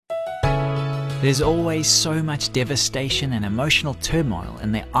There's always so much devastation and emotional turmoil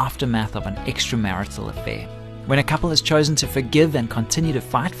in the aftermath of an extramarital affair. When a couple has chosen to forgive and continue to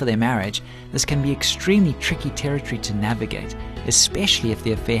fight for their marriage, this can be extremely tricky territory to navigate, especially if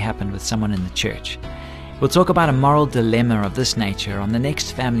the affair happened with someone in the church. We'll talk about a moral dilemma of this nature on the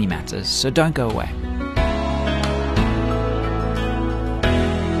next Family Matters, so don't go away.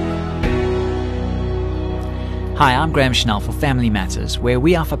 Hi, I'm Graham Schnell for Family Matters, where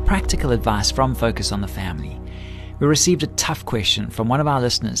we offer practical advice from Focus on the Family. We received a tough question from one of our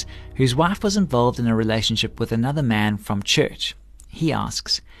listeners whose wife was involved in a relationship with another man from church. He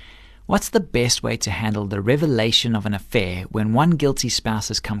asks, what's the best way to handle the revelation of an affair when one guilty spouse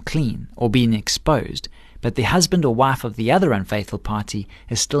has come clean or been exposed, but the husband or wife of the other unfaithful party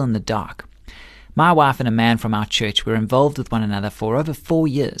is still in the dark? My wife and a man from our church were involved with one another for over 4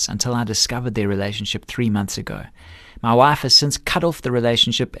 years until I discovered their relationship 3 months ago. My wife has since cut off the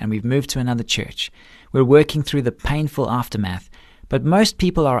relationship and we've moved to another church. We're working through the painful aftermath, but most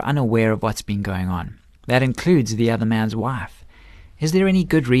people are unaware of what's been going on. That includes the other man's wife. Is there any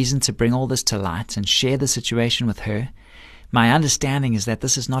good reason to bring all this to light and share the situation with her? My understanding is that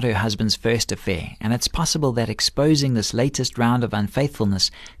this is not her husband's first affair, and it's possible that exposing this latest round of unfaithfulness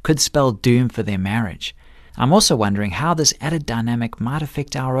could spell doom for their marriage. I'm also wondering how this added dynamic might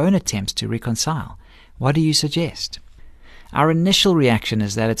affect our own attempts to reconcile. What do you suggest? Our initial reaction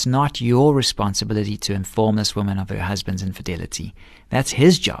is that it's not your responsibility to inform this woman of her husband's infidelity. That's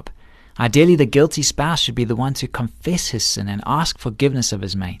his job. Ideally, the guilty spouse should be the one to confess his sin and ask forgiveness of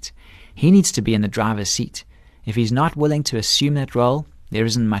his mate. He needs to be in the driver's seat. If he's not willing to assume that role, there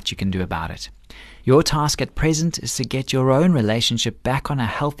isn't much you can do about it. Your task at present is to get your own relationship back on a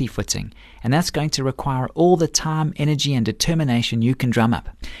healthy footing, and that's going to require all the time, energy, and determination you can drum up.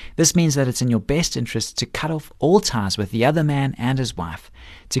 This means that it's in your best interest to cut off all ties with the other man and his wife.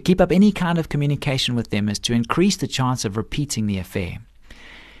 To keep up any kind of communication with them is to increase the chance of repeating the affair.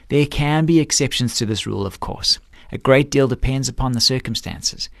 There can be exceptions to this rule, of course. A great deal depends upon the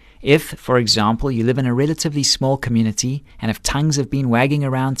circumstances. If, for example, you live in a relatively small community and if tongues have been wagging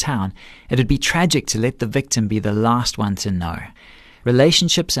around town, it would be tragic to let the victim be the last one to know.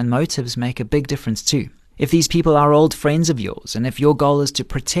 Relationships and motives make a big difference too. If these people are old friends of yours, and if your goal is to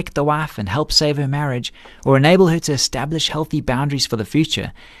protect the wife and help save her marriage, or enable her to establish healthy boundaries for the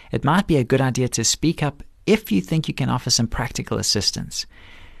future, it might be a good idea to speak up if you think you can offer some practical assistance.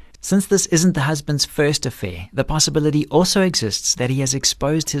 Since this isn't the husband's first affair, the possibility also exists that he has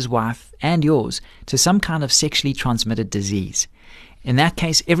exposed his wife and yours to some kind of sexually transmitted disease. In that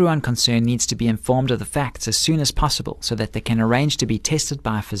case, everyone concerned needs to be informed of the facts as soon as possible so that they can arrange to be tested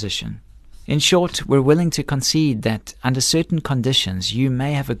by a physician. In short, we're willing to concede that under certain conditions, you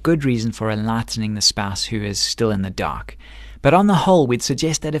may have a good reason for enlightening the spouse who is still in the dark. But on the whole, we'd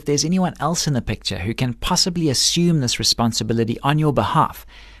suggest that if there's anyone else in the picture who can possibly assume this responsibility on your behalf,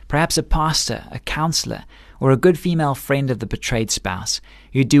 perhaps a pastor, a counselor, or a good female friend of the betrayed spouse,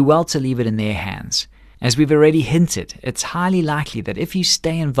 you'd do well to leave it in their hands. As we've already hinted, it's highly likely that if you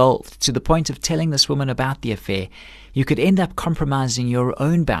stay involved to the point of telling this woman about the affair, you could end up compromising your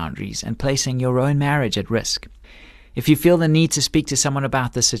own boundaries and placing your own marriage at risk. If you feel the need to speak to someone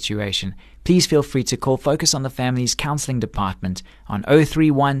about this situation, please feel free to call Focus on the Family's Counselling Department on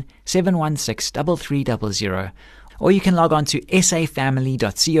 031 716 3300, or you can log on to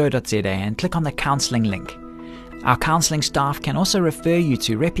safamily.co.za and click on the counselling link. Our counselling staff can also refer you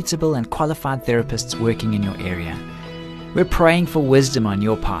to reputable and qualified therapists working in your area. We're praying for wisdom on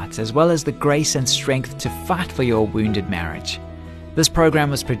your part, as well as the grace and strength to fight for your wounded marriage. This program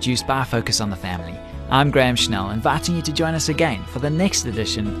was produced by Focus on the Family. I'm Graham Schnell, inviting you to join us again for the next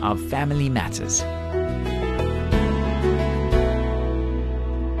edition of Family Matters.